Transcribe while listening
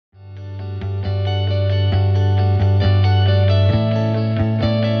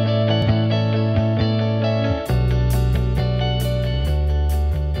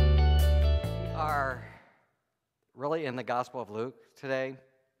the Gospel of Luke today.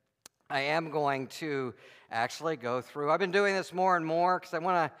 I am going to actually go through. I've been doing this more and more because I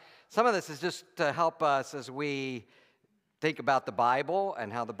want to. Some of this is just to help us as we think about the Bible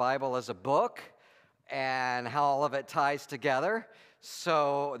and how the Bible is a book and how all of it ties together.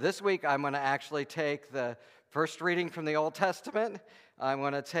 So this week I'm going to actually take the first reading from the Old Testament. I'm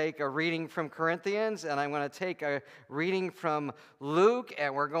going to take a reading from Corinthians, and I'm going to take a reading from Luke,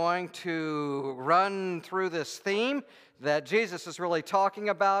 and we're going to run through this theme that Jesus is really talking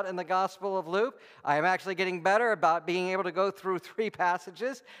about in the Gospel of Luke. I am actually getting better about being able to go through 3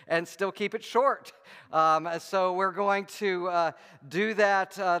 passages and still keep it short. So we're going to do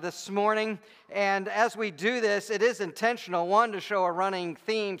that this morning. And as we do this, it is intentional, one, to show a running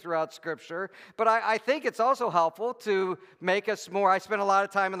theme throughout Scripture, but I think it's also helpful to make us more. I spend a lot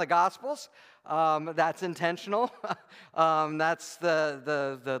of time in the Gospels. That's intentional. That's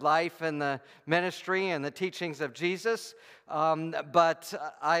the life and the ministry and the teachings of Jesus. But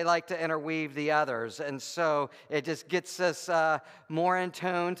I like to interweave the others. And so it just gets us more in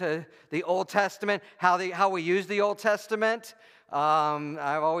tune to the Old Testament, how we use the Old Testament.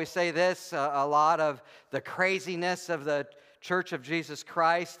 I always say this, a lot of the craziness of the Church of Jesus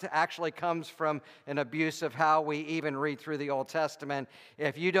Christ actually comes from an abuse of how we even read through the Old Testament.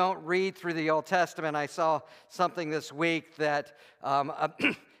 If you don't read through the Old Testament, I saw something this week that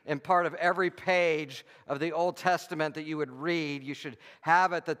in part of every page of the Old Testament that you would read, you should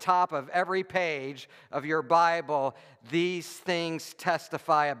have at the top of every page of your Bible, these things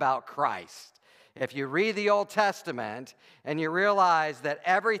testify about Christ. If you read the Old Testament and you realize that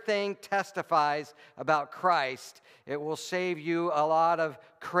everything testifies about Christ, it will save you a lot of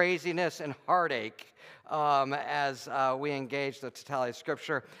craziness and heartache as we engage the totality of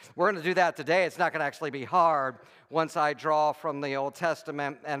Scripture. We're going to do that today. It's not going to actually be hard once I draw from the Old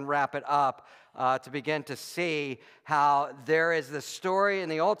Testament and wrap it up to begin to see how there is this story in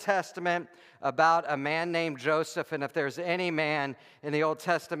the Old Testament about a man named Joseph, and if there's any man in the Old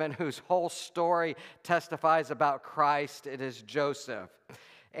Testament whose whole story testifies about Christ, it is Joseph.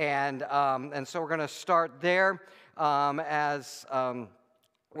 And so we're going to start there as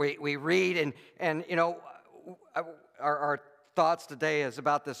we read, and you know, our thoughts today is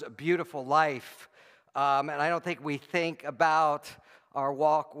about this beautiful life, and I don't think we think about our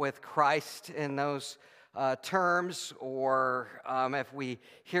walk with Christ in those terms, or if we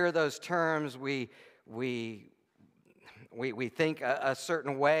hear those terms, we think a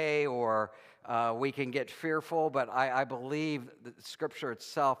certain way, or we can get fearful. But I believe that Scripture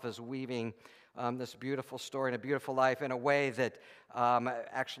itself is weaving this beautiful story and a beautiful life in a way that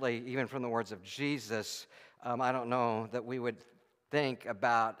actually, even from the words of Jesus, I don't know that we would think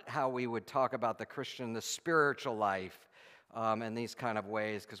about how we would talk about the Christian, the spiritual life, in these kind of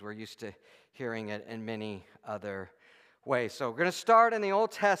ways, because we're used to hearing it in many other ways. So we're going to start in the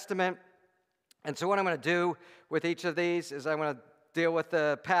Old Testament. And so what I'm going to do with each of these is I'm going to deal with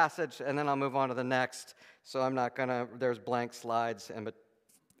the passage, and then I'll move on to the next. So I'm not going to, there's blank slides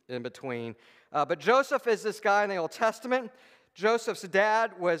in between. But Joseph is this guy in the Old Testament. Joseph's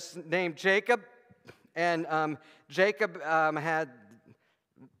dad was named Jacob, and Jacob had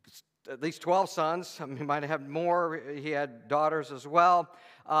at least 12 sons. He might have had more. He had daughters as well.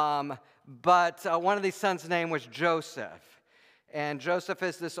 But one of these sons' name was Joseph. And Joseph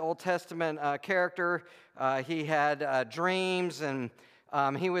is this Old Testament character. He had dreams, and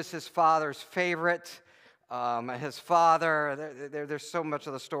he was his father's favorite. His father, there's so much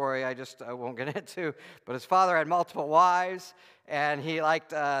of the story I won't get into, but his father had multiple wives, and he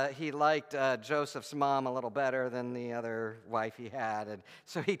liked Joseph's mom a little better than the other wife he had, and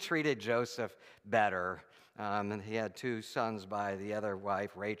so he treated Joseph better. And he had 2 sons by the other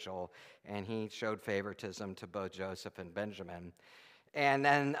wife, Rachel, and he showed favoritism to both Joseph and Benjamin. And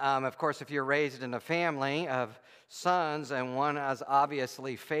then, of course, if you're raised in a family of sons and one is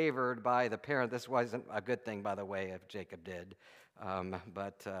obviously favored by the parent, this wasn't a good thing, by the way, if Jacob did.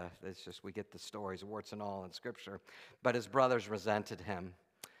 But it's just, we get the stories, warts and all in Scripture. But his brothers resented him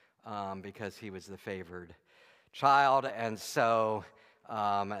because he was the favored child. And so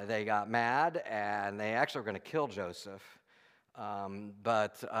they got mad, and they actually were going to kill Joseph.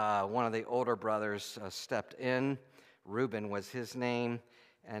 But one of the older brothers stepped in. Reuben was his name,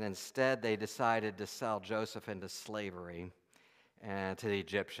 and instead they decided to sell Joseph into slavery to the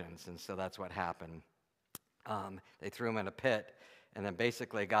Egyptians, and so that's what happened. They threw him in a pit, and then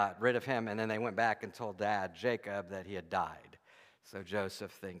basically got rid of him, and then they went back and told Dad, Jacob, that he had died. So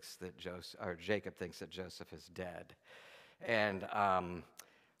Jacob thinks that Joseph is dead. And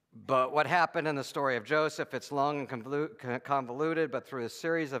but what happened in the story of Joseph, it's long and convoluted, but through a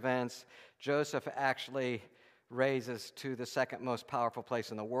series of events, Joseph actually raises to the second most powerful place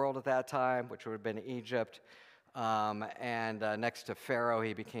in the world at that time, which would have been Egypt. Next to Pharaoh,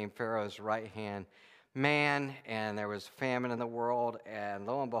 he became Pharaoh's right-hand man, and there was famine in the world, and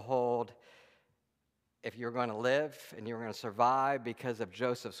lo and behold, if you were going to live and you were going to survive because of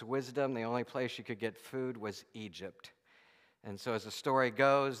Joseph's wisdom, the only place you could get food was Egypt. And so as the story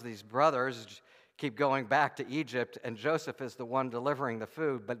goes, these brothers keep going back to Egypt, and Joseph is the one delivering the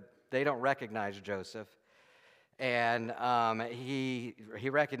food, but they don't recognize Joseph. And he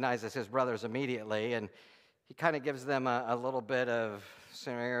recognizes his brothers immediately, and he kind of gives them a little bit of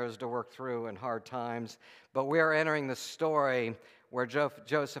scenarios to work through in hard times. But we're entering the story where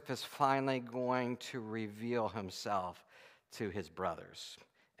Joseph is finally going to reveal himself to his brothers.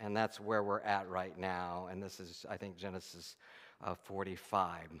 And that's where we're at right now. And this is, I think, Genesis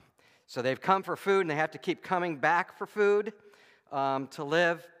 45. So they've come for food, and they have to keep coming back for food to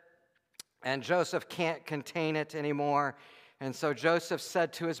live. And Joseph can't contain it anymore. And so Joseph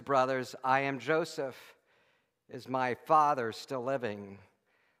said to his brothers, "I am Joseph. Is my father still living?"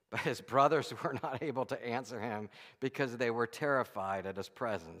 But his brothers were not able to answer him because they were terrified at his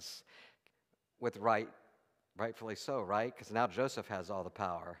presence. Rightfully so, right? Because now Joseph has all the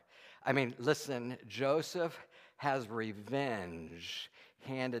power. I mean, listen, Joseph has revenge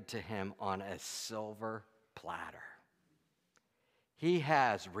handed to him on a silver platter. He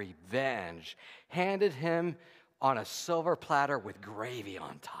has revenge handed him on a silver platter with gravy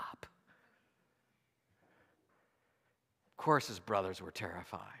on top. Of course, his brothers were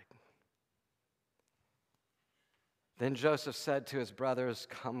terrified. Then Joseph said to his brothers,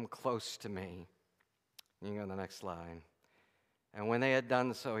 "Come close to me." You can go to the next slide. And when they had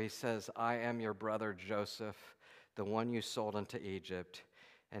done so, he says, "I am your brother Joseph, the one you sold into Egypt.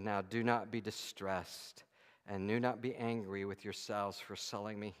 And now do not be distressed, and do not be angry with yourselves for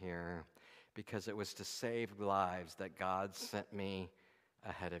selling me here, because it was to save lives that God sent me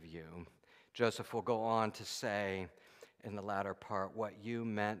ahead of you." Joseph will go on to say in the latter part, "What you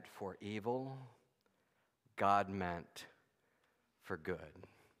meant for evil, God meant for good."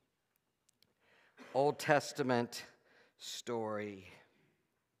 Old Testament story.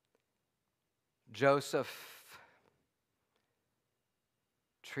 Joseph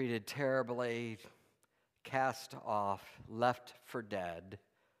treated terribly, cast off, left for dead,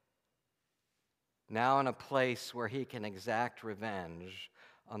 now in a place where he can exact revenge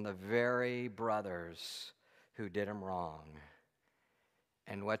on the very brothers who did him wrong.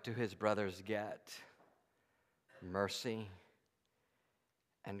 And what do his brothers get? Mercy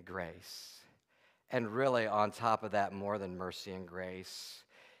and grace. And really, on top of that, more than mercy and grace,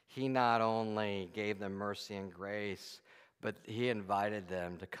 he not only gave them mercy and grace, but he invited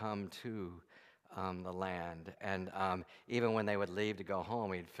them to come to the land. And even when they would leave to go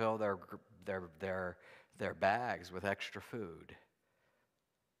home, he'd fill their bags with extra food.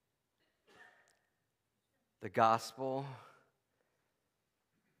 The gospel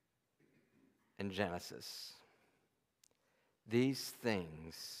in Genesis. These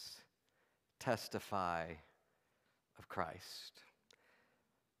things testify of Christ.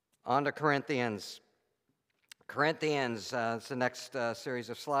 On to Corinthians. Corinthians, it's the next series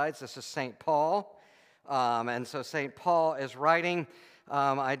of slides. This is St. Paul. And so St. Paul is writing.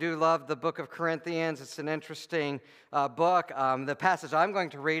 I do love the book of Corinthians. It's an interesting book. The passage I'm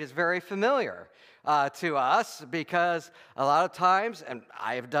going to read is very familiar to us because a lot of times, and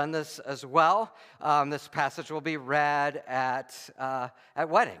I have done this as well, this passage will be read at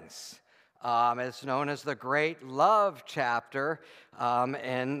weddings. It's known as the Great Love chapter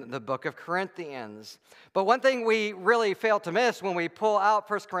in the book of Corinthians. But one thing we really fail to miss when we pull out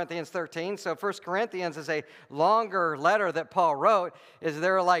 1 Corinthians 13, so 1 Corinthians is a longer letter that Paul wrote, is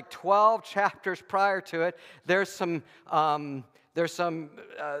there are like 12 chapters prior to it. There's some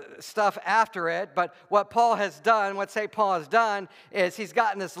stuff after it, but what Paul has done, what St. Paul has done, is he's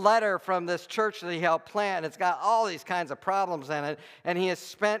gotten this letter from this church that he helped plant, and it's got all these kinds of problems in it, and he has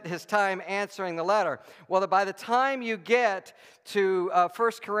spent his time answering the letter. Well, by the time you get to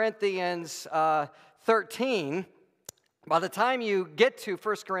 1 Corinthians 13, by the time you get to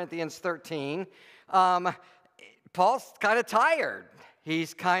 1 Corinthians 13, Paul's kind of tired.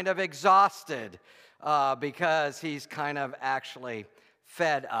 He's kind of exhausted. Because he's kind of actually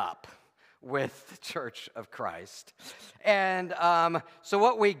fed up with the Church of Christ. And so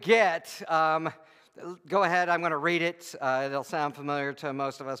what we get, go ahead, I'm going to read it. It'll sound familiar to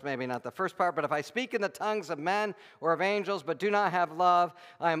most of us, maybe not the first part, but if I speak in the tongues of men or of angels but do not have love,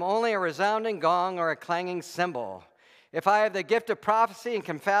 I am only a resounding gong or a clanging cymbal. If I have the gift of prophecy and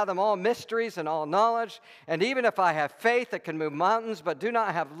can fathom all mysteries and all knowledge, and even if I have faith that can move mountains but do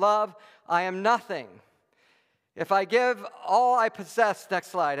not have love, I am nothing. If I give all I possess, next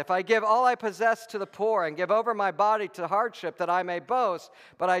slide, if I give all I possess to the poor and give over my body to hardship that I may boast,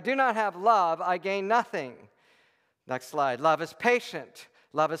 but I do not have love, I gain nothing. Next slide. Love is patient.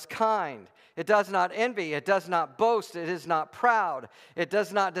 Love is kind. It does not envy. It does not boast. It is not proud. It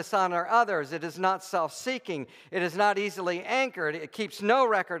does not dishonor others. It is not self-seeking. It is not easily angered. It keeps no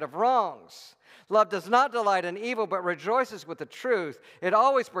record of wrongs. Love does not delight in evil, but rejoices with the truth. It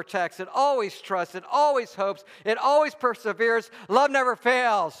always protects. It always trusts. It always hopes. It always perseveres. Love never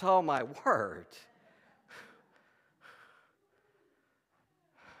fails. Oh, my word.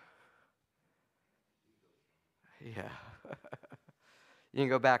 Yeah. You can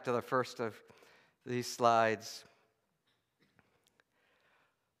go back to the first of these slides.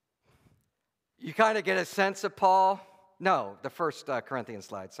 You kind of get a sense of Paul. No, the first Corinthians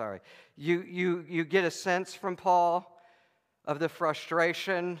slide, sorry. You get a sense from Paul of the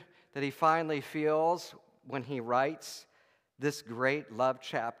frustration that he finally feels when he writes this great love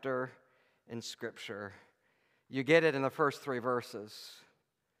chapter in Scripture. You get it in the first 3 verses.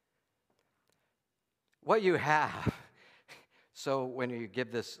 What you have, so when you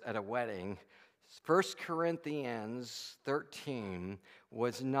give this at a wedding, 1 Corinthians 13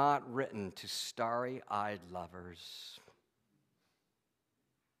 was not written to starry-eyed lovers.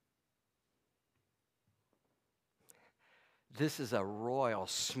 This is a royal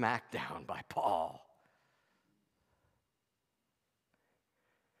smackdown by Paul.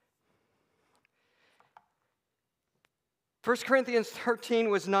 First Corinthians 13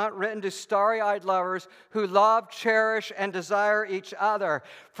 was not written to starry-eyed lovers who love, cherish, and desire each other.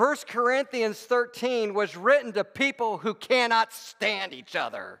 1 Corinthians 13 was written to people who cannot stand each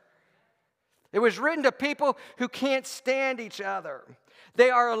other. It was written to people who can't stand each other.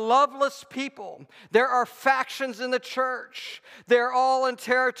 They are loveless people. There are factions in the church. They're all in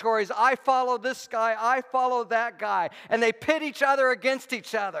territories. I follow this guy, I follow that guy. And they pit each other against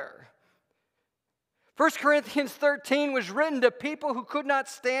each other. 1 Corinthians 13 was written to people who could not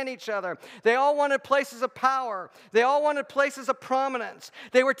stand each other. They all wanted places of power. They all wanted places of prominence.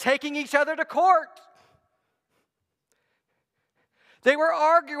 They were taking each other to court. They were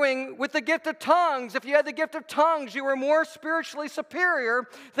arguing with the gift of tongues. If you had the gift of tongues, you were more spiritually superior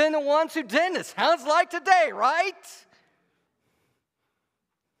than the ones who didn't. It sounds like today, right?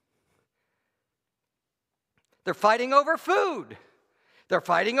 They're fighting over food. They're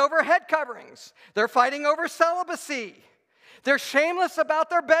fighting over head coverings. They're fighting over celibacy. They're shameless about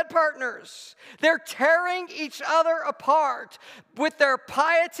their bed partners. They're tearing each other apart with their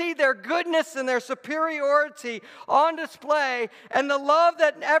piety, their goodness, and their superiority on display. And the love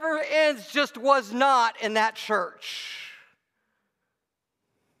that never ends just was not in that church.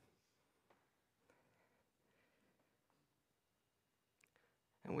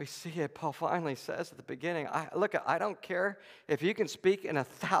 And we see it, Paul finally says at the beginning, I don't care if you can speak in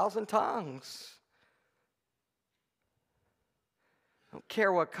 1,000 tongues. I don't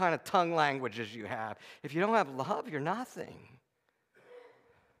care what kind of tongue languages you have. If you don't have love, you're nothing.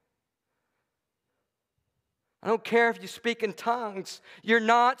 I don't care if you speak in tongues. You're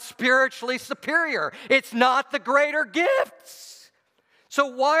not spiritually superior. It's not the greater gifts. So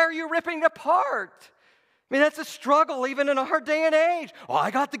why are you ripping it apart? I mean, that's a struggle even in our day and age. Oh,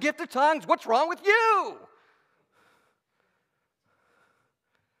 I got the gift of tongues. What's wrong with you?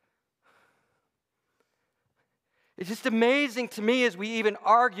 It's just amazing to me as we even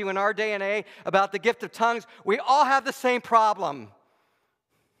argue in our day and age about the gift of tongues, we all have the same problem.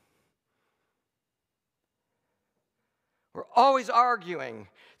 We're always arguing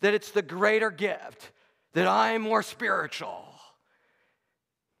that it's the greater gift, that I'm more spiritual.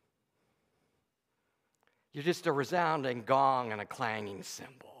 You're just a resounding gong and a clanging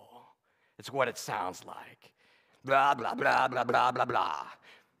cymbal. It's what it sounds like. Blah, blah, blah, blah, blah, blah, blah.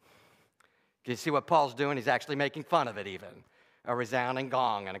 Can you see what Paul's doing? He's actually making fun of it even. A resounding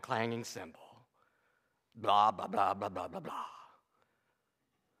gong and a clanging cymbal. Blah, blah, blah, blah, blah, blah, blah.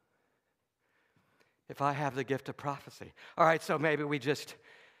 If I have the gift of prophecy. All right, so maybe we just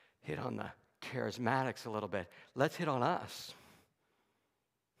hit on the charismatics a little bit. Let's hit on us.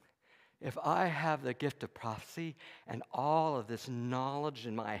 If I have the gift of prophecy and all of this knowledge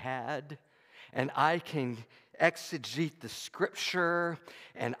in my head, and I can exegete the scripture,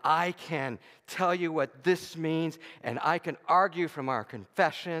 and I can tell you what this means, and I can argue from our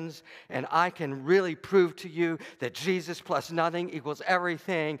confessions, and I can really prove to you that Jesus plus nothing equals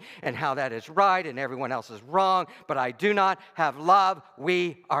everything, and how that is right and everyone else is wrong, but I do not have love,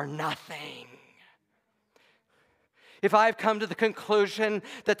 we are nothing. If I've come to the conclusion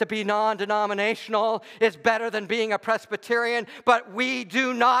that to be non-denominational is better than being a Presbyterian, but we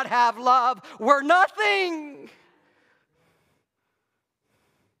do not have love, we're nothing.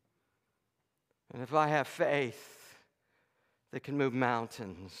 And if I have faith that can move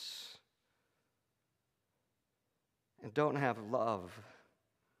mountains and don't have love,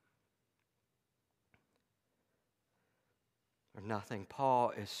 or nothing.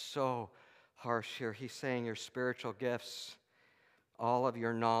 Paul is so harsh here. He's saying your spiritual gifts, all of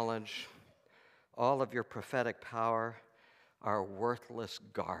your knowledge, all of your prophetic power are worthless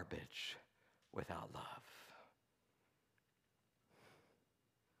garbage without love.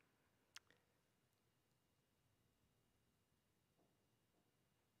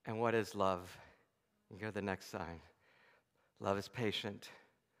 And what is love? You go to the next sign. Love is patient.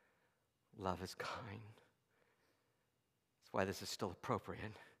 Love is kind. That's why this is still appropriate.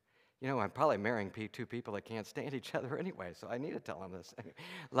 You know, I'm probably marrying two people that can't stand each other anyway, so I need to tell them this.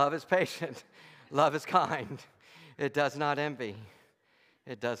 Love is patient. Love is kind. It does not envy.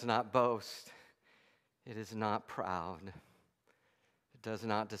 It does not boast. It is not proud. It does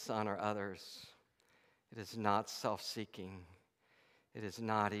not dishonor others. It is not self-seeking. It is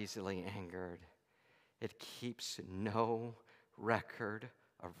not easily angered. It keeps no record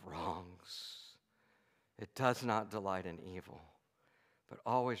of wrongs. It does not delight in evil, but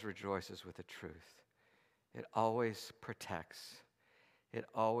always rejoices with the truth. It always protects. It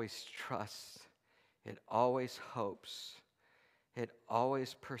always trusts. It always hopes. It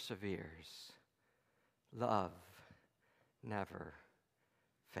always perseveres. Love never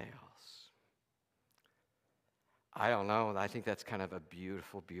fails. I don't know. I think that's kind of a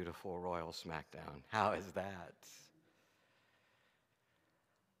beautiful, beautiful royal smackdown. How is that?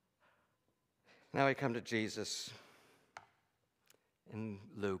 Now we come to Jesus in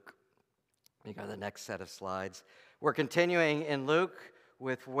Luke. You go to the next set of slides. We're continuing in Luke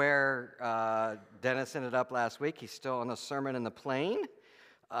with where Dennis ended up last week. He's still on the Sermon in the Plain.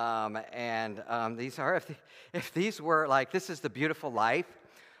 These are, if these were like, this is the beautiful life.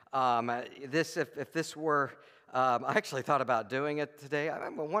 If this were, I actually thought about doing it today. I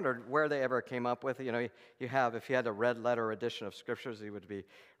wondered where they ever came up with it. You know, if you had a red letter edition of Scriptures, it would be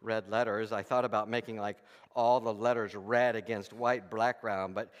red letters. I thought about making like all the letters red against white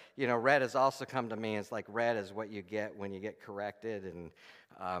background, but you know, red has also come to me. It's like red is what you get when you get corrected, and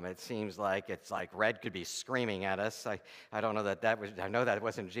it seems like it's like red could be screaming at us. I don't know I know that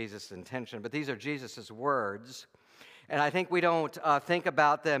wasn't Jesus' intention, but these are Jesus' words. And I think we don't think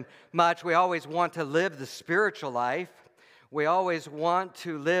about them much. We always want to live the spiritual life. We always want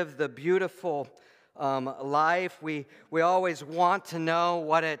to live the beautiful life. We always want to know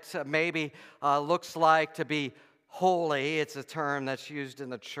what it maybe looks like to be holy. It's a term that's used in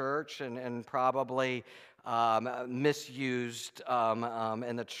the church and probably misused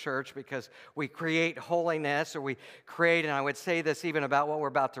in the church, because we create holiness, or we create, and I would say this even about what we're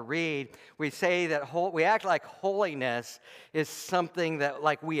about to read, we say that we act like holiness is something that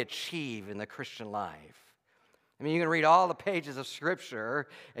like we achieve in the Christian life. I mean, you can read all the pages of Scripture,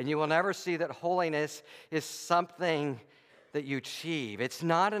 and you will never see that holiness is something that you achieve. It's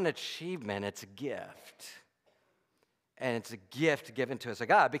not an achievement, it's a gift. And it's a gift given to us by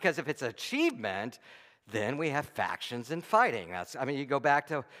God, because if it's an achievement, then we have factions and fighting. You go back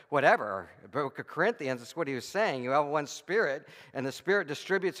to whatever, Book of Corinthians, that's what he was saying. You have one Spirit, and the Spirit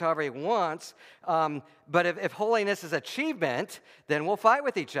distributes however he wants. But if holiness is achievement, then we'll fight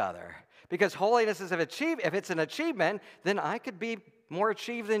with each other. Because holiness is if it's an achievement, then I could be more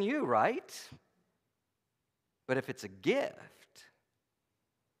achieved than you, right? But if it's a gift,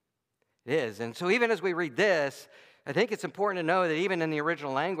 it is. And so even as we read this, I think it's important to know that even in the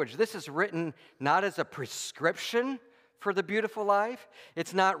original language, this is written not as a prescription for the beautiful life.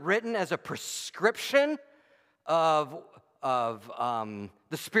 It's not written as a prescription of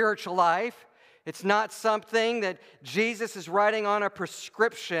the spiritual life. It's not something that Jesus is writing on a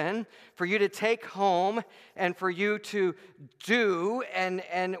prescription for you to take home and for you to do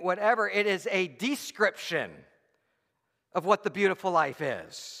and whatever. It is a description of what the beautiful life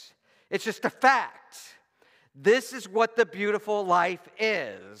is. It's just a fact. This is what the beautiful life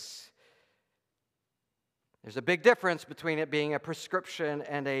is. There's a big difference between it being a prescription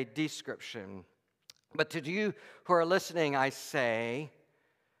and a description. But to you who are listening, I say,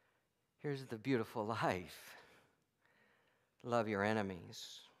 here's the beautiful life. Love your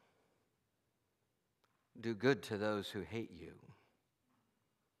enemies. Do good to those who hate you.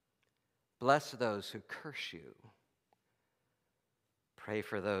 Bless those who curse you. Pray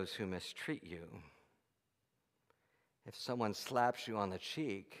for those who mistreat you. If someone slaps you on the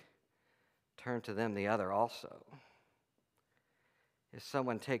cheek, turn to them the other also. If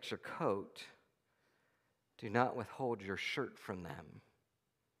someone takes your coat, do not withhold your shirt from them.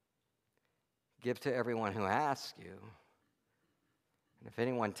 Give to everyone who asks you. And if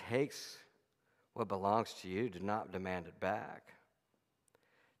anyone takes What belongs to you, do not demand it back.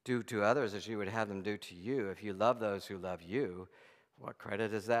 Do to others as you would have them do to you. If you love those who love you, what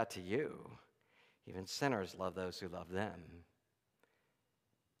credit is that to you? Even sinners love those who love them.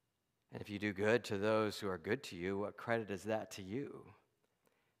 And if you do good to those who are good to you, what credit is that to you?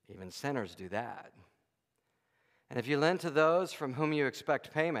 Even sinners do that. And if you lend to those from whom you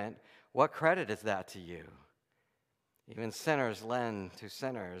expect payment, what credit is that to you? Even sinners lend to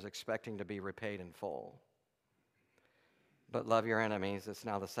sinners, expecting to be repaid in full. But love your enemies. It's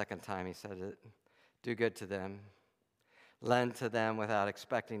now the second time he said it. Do good to them. Lend to them without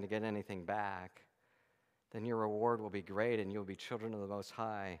expecting to get anything back. Then your reward will be great, and you'll be children of the Most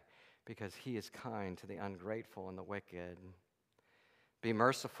High, because he is kind to the ungrateful and the wicked. Be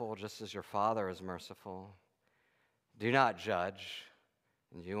merciful just as your Father is merciful. Do not judge,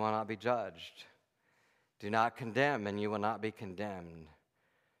 and you will not be judged. Do not condemn, and you will not be condemned.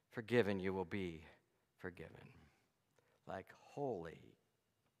 Forgive, and you will be forgiven. Like holy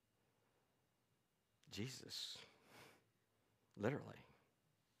Jesus, literally.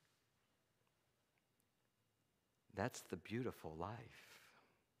 That's the beautiful life.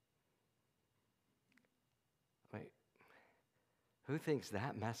 Wait, who thinks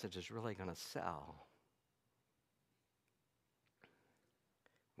that message is really going to sell?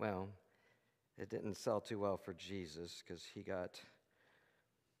 Well, it didn't sell too well for Jesus because he got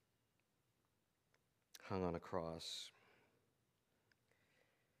hung on a cross.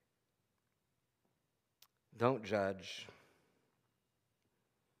 Don't judge.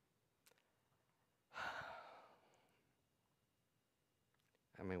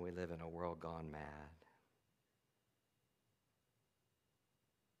 I mean, we live in a world gone mad.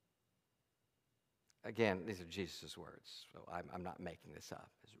 Again, these are Jesus' words, so I'm not making this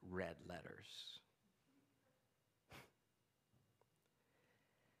up. It's red letters.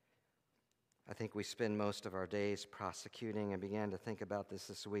 I think we spend most of our days prosecuting, and began to think about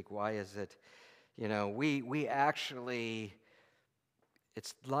this week. Why is it, we actually,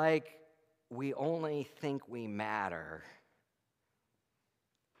 it's like we only think we matter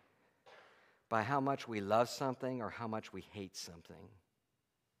by how much we love something or how much we hate something.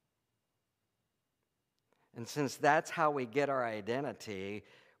 And since that's how we get our identity,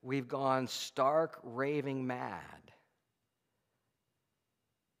 we've gone stark raving mad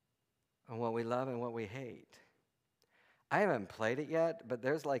on what we love and what we hate. I haven't played it yet, but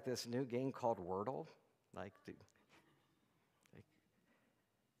there's like this new game called Wordle. Like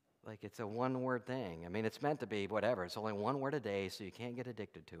it's a one-word thing. I mean, it's meant to be whatever. It's only one word a day, so you can't get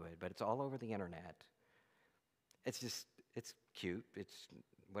addicted to it, but it's all over the internet. It's cute. It's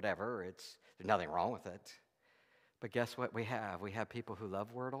whatever. There's nothing wrong with it. But guess what we have? We have people who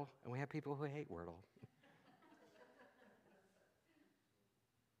love Wordle, and we have people who hate Wordle.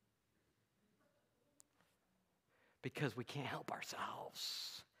 Because we can't help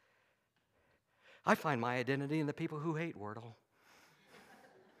ourselves. I find my identity in the people who hate Wordle.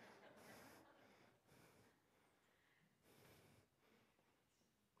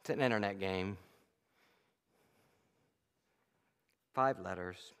 It's an internet game. 5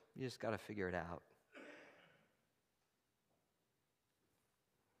 letters. You just got to figure it out.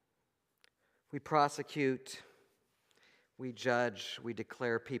 We prosecute, we judge, we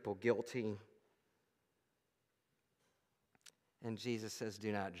declare people guilty. And Jesus says,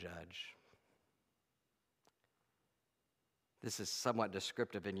 do not judge. This is somewhat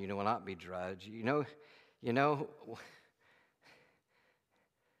descriptive, and you will not be judged.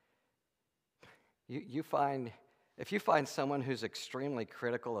 If you find someone who's extremely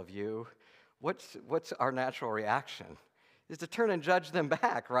critical of you, what's our natural reaction? Is to turn and judge them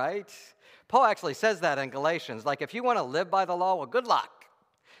back, right? Paul actually says that in Galatians. Like, if you want to live by the law, well, good luck.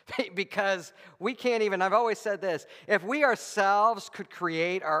 Because we can't even, I've always said this, if we ourselves could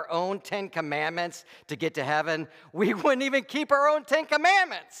create our own 10 commandments to get to heaven, we wouldn't even keep our own 10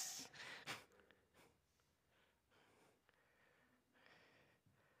 commandments.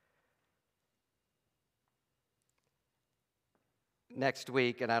 Next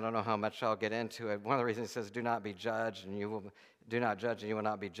week, and I don't know how much I'll get into it, one of the reasons he says, do not be judged, and you will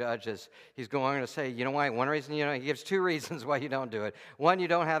not be judged, is he's going to say, you know why? One reason, he gives 2 reasons why you don't do it. 1, you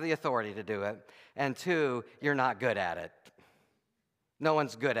don't have the authority to do it. And 2, you're not good at it. No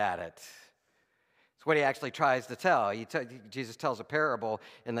one's good at it. It's what he actually tries to tell. Jesus tells a parable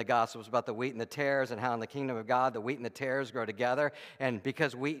in the Gospels about the wheat and the tares, and how in the kingdom of God the wheat and the tares grow together. And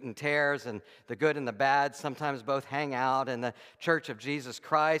because wheat and tares and the good and the bad sometimes both hang out in the church of Jesus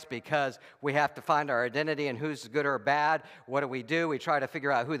Christ, because we have to find our identity in who's good or bad, what do? We try to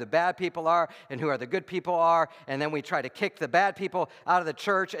figure out who the bad people are and who are the good people are, and then we try to kick the bad people out of the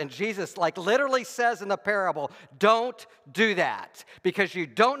church. And Jesus literally says in the parable, don't do that, because you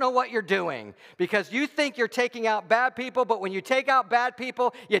don't know what you're doing, because you think you're taking out bad people, but when you take out bad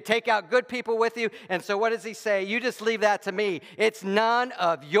people, you take out good people with you. And so what does he say? You just leave that to me. It's none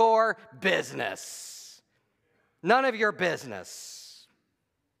of your business. None of your business.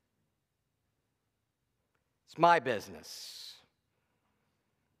 It's my business.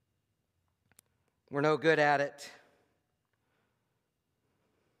 We're no good at it.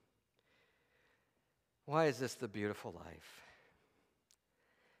 Why is this the beautiful life?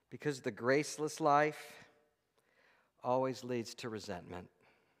 Because the graceless life always leads to resentment.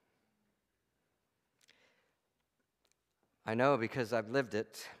 I know, because I've lived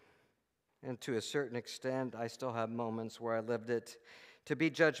it, and to a certain extent, I still have moments where I lived it. To be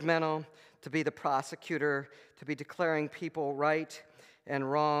judgmental, to be the prosecutor, to be declaring people right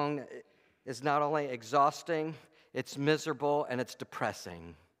and wrong is not only exhausting, it's miserable, and it's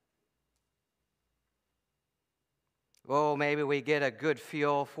depressing. Oh, maybe we get a good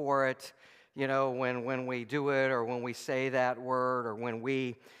feel for it, when we do it, or when we say that word, or when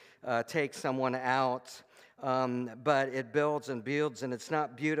we take someone out. But it builds and builds, and it's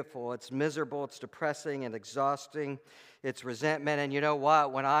not beautiful. It's miserable, it's depressing and exhausting. It's resentment. And you know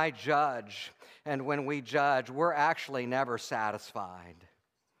what? When I judge, and when we judge, we're actually never satisfied.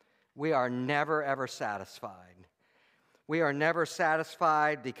 We are never, ever satisfied. We are never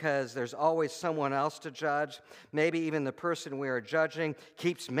satisfied because there's always someone else to judge. Maybe even the person we are judging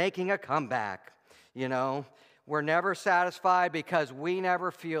keeps making a comeback. We're never satisfied because we never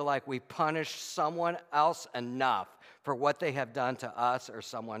feel like we punished someone else enough for what they have done to us or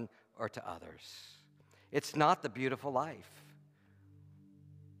someone or to others. It's not the beautiful life.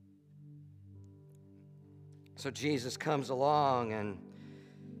 So Jesus comes along and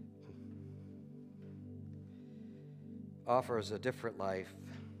offers a different life.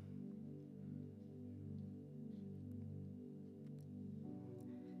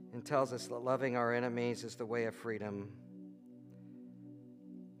 And tells us that loving our enemies is the way of freedom.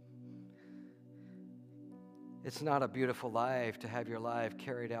 It's not a beautiful life to have your life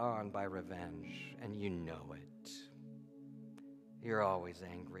carried on by revenge, and you know it. You're always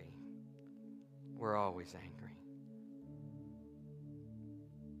angry. We're always angry.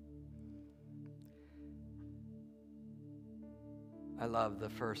 I love the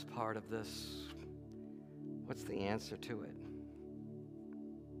first part of this. What's the answer to it?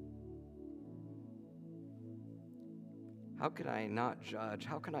 How can I not judge?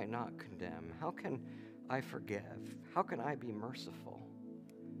 How can I not condemn? How can I forgive? How can I be merciful?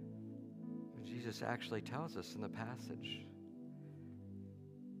 And Jesus actually tells us in the passage.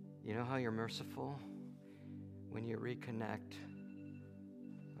 You know how you're merciful? When you reconnect.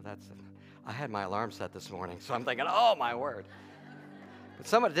 I had my alarm set this morning, so I'm thinking, oh my word. But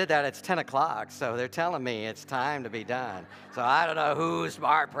someone did that, it's 10 o'clock, so they're telling me it's time to be done. So I don't know who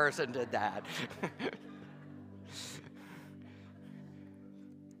smart person did that.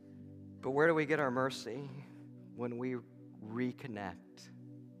 But where do we get our mercy? When we reconnect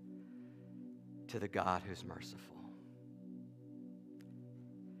to the God who's merciful.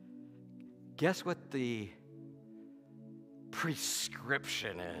 Guess what the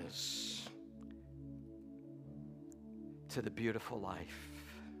prescription is to the beautiful life?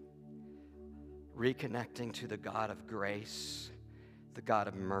 Reconnecting to the God of grace, the God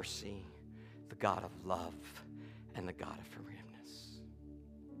of mercy, the God of love, and the God of forgiveness.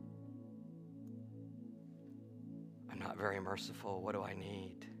 I'm not very merciful. What do I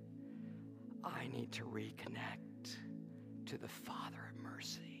need? I need to reconnect to the Father of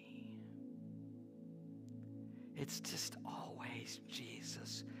mercy. It's just always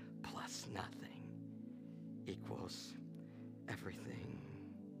Jesus plus nothing equals everything.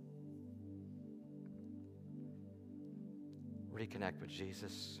 Reconnect with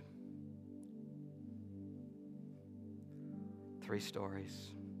Jesus. 3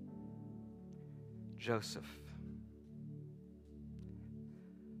 stories. Joseph,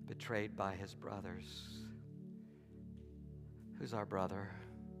 betrayed by his brothers. Who's our brother?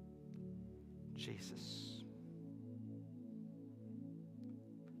 Jesus.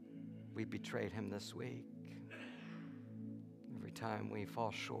 We betrayed him this week. Every time we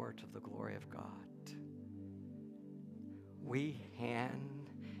fall short of the glory of God, we hand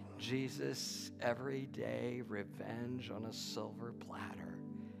Jesus every day revenge on a silver platter,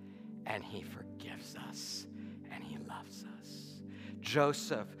 and he forgives us and he loves us.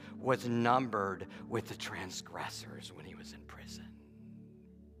 Joseph was numbered with the transgressors when he was in prison.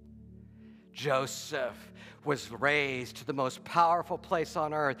 Joseph was raised to the most powerful place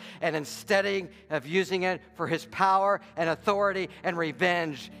on earth, and instead of using it for his power and authority and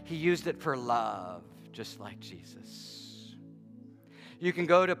revenge, he used it for love, just like Jesus. You can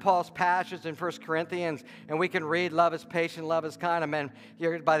go to Paul's passage in 1 Corinthians, and we can read love is patient, love is kind. And man,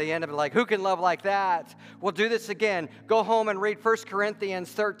 you're by the end of it like, who can love like that? We'll do this again. Go home and read 1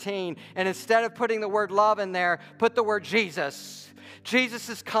 Corinthians 13, and instead of putting the word love in there, put the word Jesus. Jesus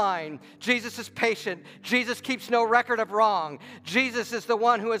is kind. Jesus is patient. Jesus keeps no record of wrong. Jesus is the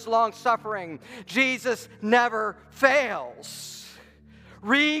one who is long-suffering. Jesus never fails.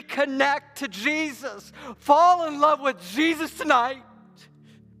 Reconnect to Jesus. Fall in love with Jesus tonight.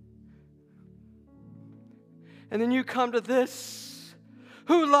 And then you come to this.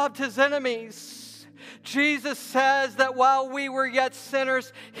 Who loved his enemies? Jesus says that while we were yet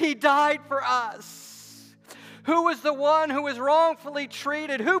sinners, he died for us. Who was the one who was wrongfully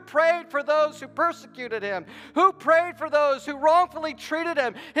treated? Who prayed for those who persecuted him? Who prayed for those who wrongfully treated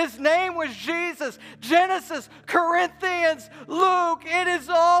him? His name was Jesus. Genesis, Corinthians, Luke. It is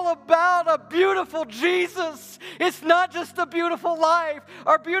all about a beautiful Jesus. It's not just a beautiful life.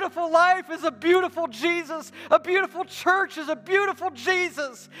 Our beautiful life is a beautiful Jesus. A beautiful church is a beautiful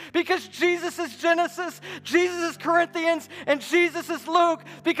Jesus. Because Jesus is Genesis, Jesus is Corinthians, and Jesus is Luke.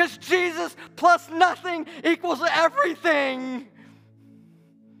 Because Jesus plus nothing equals everything.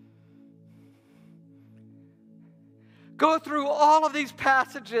 Go through all of these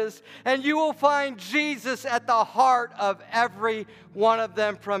passages and you will find Jesus at the heart of every one of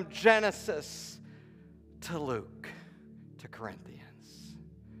them, from Genesis to Luke to Corinthians.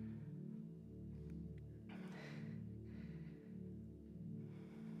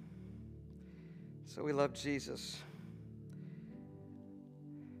 So we love Jesus.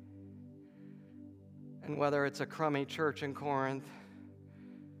 And whether it's a crummy church in Corinth,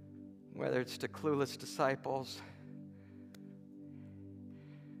 whether it's to clueless disciples,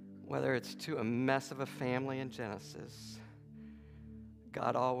 whether it's to a mess of a family in Genesis,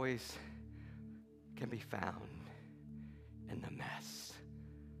 God always can be found in the mess,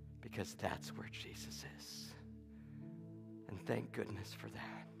 because that's where Jesus is. And thank goodness for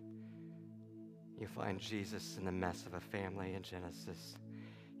that. You find Jesus in the mess of a family in Genesis.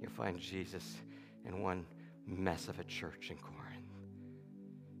 You find Jesus in one mess of a church in Corinth.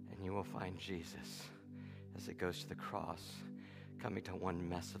 And you will find Jesus as it goes to the cross, coming to one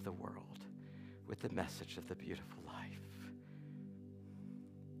mess of the world with the message of the beautiful life.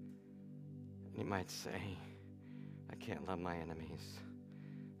 And you might say, I can't love my enemies,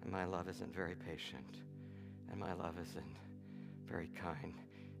 and my love isn't very patient, and my love isn't very kind,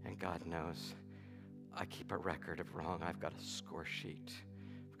 and God knows I keep a record of wrong. I've got a score sheet.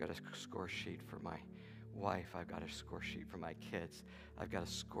 I've got a score sheet for my wife. I've got a score sheet for my kids. I've got a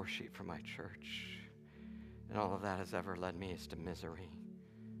score sheet for my church. And all of that has ever led me is to misery.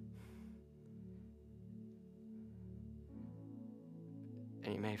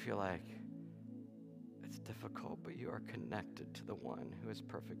 And you may feel like it's difficult, but you are connected to the one who has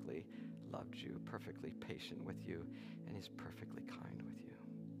perfectly loved you, perfectly patient with you, and is perfectly kind with you.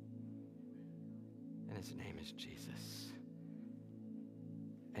 And his name is Jesus.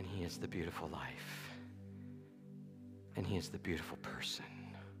 And he is the beautiful life. And he is the beautiful person.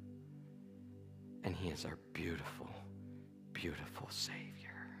 And he is our beautiful, beautiful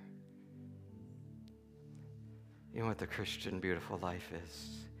Savior. You know what the Christian beautiful life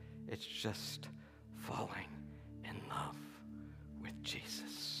is? It's just falling in love with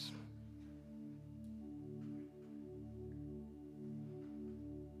Jesus.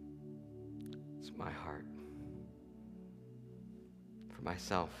 It's my heart. For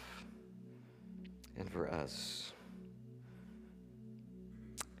myself and for us.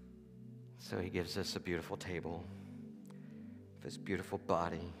 So he gives us a beautiful table of his beautiful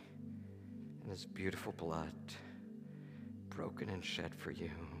body and his beautiful blood broken and shed for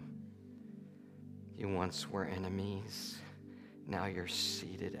you. You once were enemies. Now you're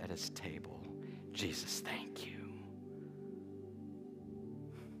seated at his table. Jesus, thank you.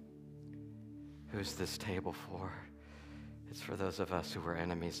 Who's this table for? It's for those of us who were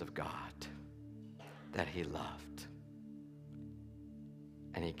enemies of God, that he loved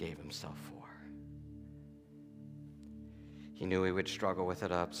and he gave himself for. He knew he would struggle with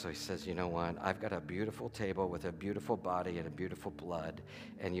it up, so he says, you know what? I've got a beautiful table with a beautiful body and a beautiful blood,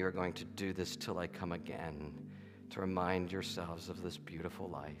 and you're going to do this till I come again to remind yourselves of this beautiful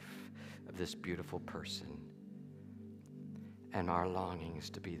life, of this beautiful person. And our longing is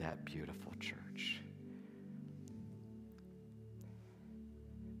to be that beautiful church.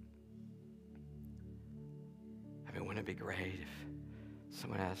 I mean, wouldn't it be great if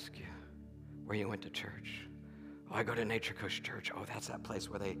someone asked you where you went to church? Oh, I go to Nature Coast Church. Oh, that's that place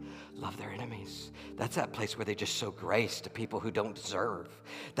where they love their enemies. That's that place where they just show grace to people who don't deserve.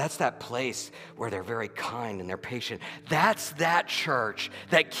 That's that place where they're very kind and they're patient. That's that church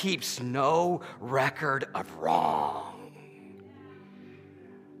that keeps no record of wrong.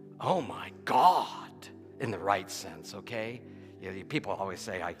 Oh my God, in the right sense, okay? You know, people always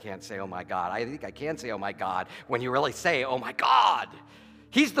say, I can't say, oh my God. I think I can say, oh my God, when you really say, oh my God.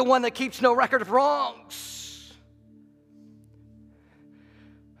 He's the one that keeps no record of wrongs.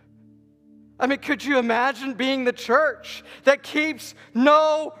 I mean, could you imagine being the church that keeps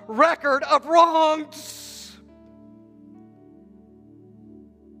no record of wrongs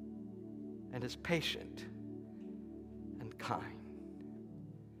and is patient and kind?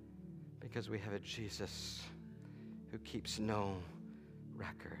 Because we have a Jesus who keeps no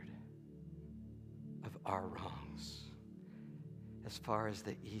record of our wrongs as far as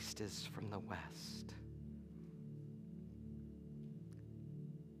the east is from the west.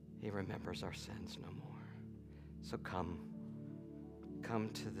 He remembers our sins no more. So come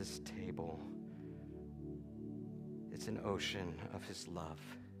to this table. It's an ocean of his love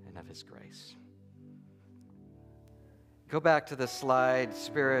and of his grace. Go back to the slide.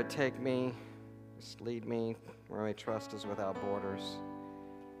 Spirit, take me, just lead me where my trust is without borders.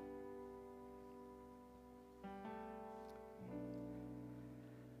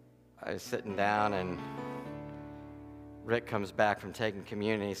 I was sitting down and Rick comes back from taking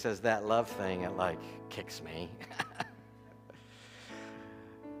communion. He says, that love thing, it like kicks me.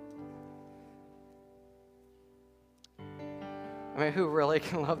 I mean, who really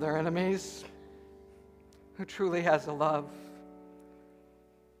can love their enemies? Who truly has a love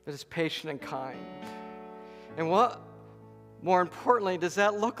that is patient and kind? And what, more importantly, does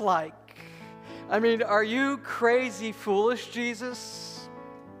that look like? I mean, are you crazy foolish, Jesus?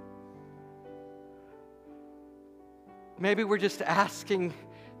 Maybe we're just asking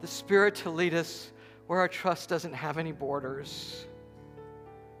the Spirit to lead us where our trust doesn't have any borders.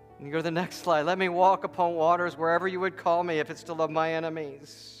 And you go to the next slide. Let me walk upon waters wherever you would call me, if it's to love my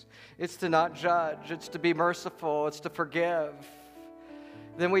enemies. It's to not judge. It's to be merciful. It's to forgive.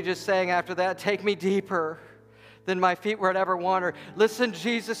 Then we just sang after that, take me deeper than my feet would ever wander. Listen,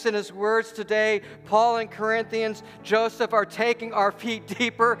 Jesus in his words today, Paul and Corinthians, Joseph are taking our feet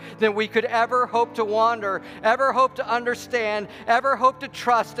deeper than we could ever hope to wander, ever hope to understand, ever hope to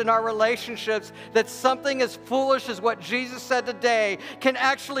trust in our relationships, that something as foolish as what Jesus said today can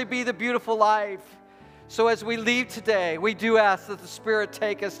actually be the beautiful life. So as we leave today, we do ask that the Spirit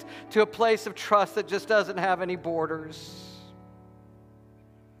take us to a place of trust that just doesn't have any borders.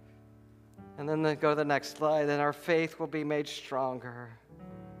 And then go to the next slide, and our faith will be made stronger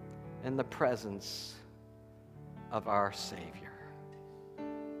in the presence of our Savior.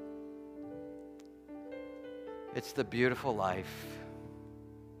 It's the beautiful life.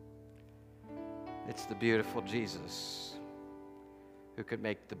 It's the beautiful Jesus who could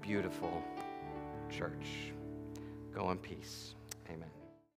make the beautiful church. Go in peace. Amen.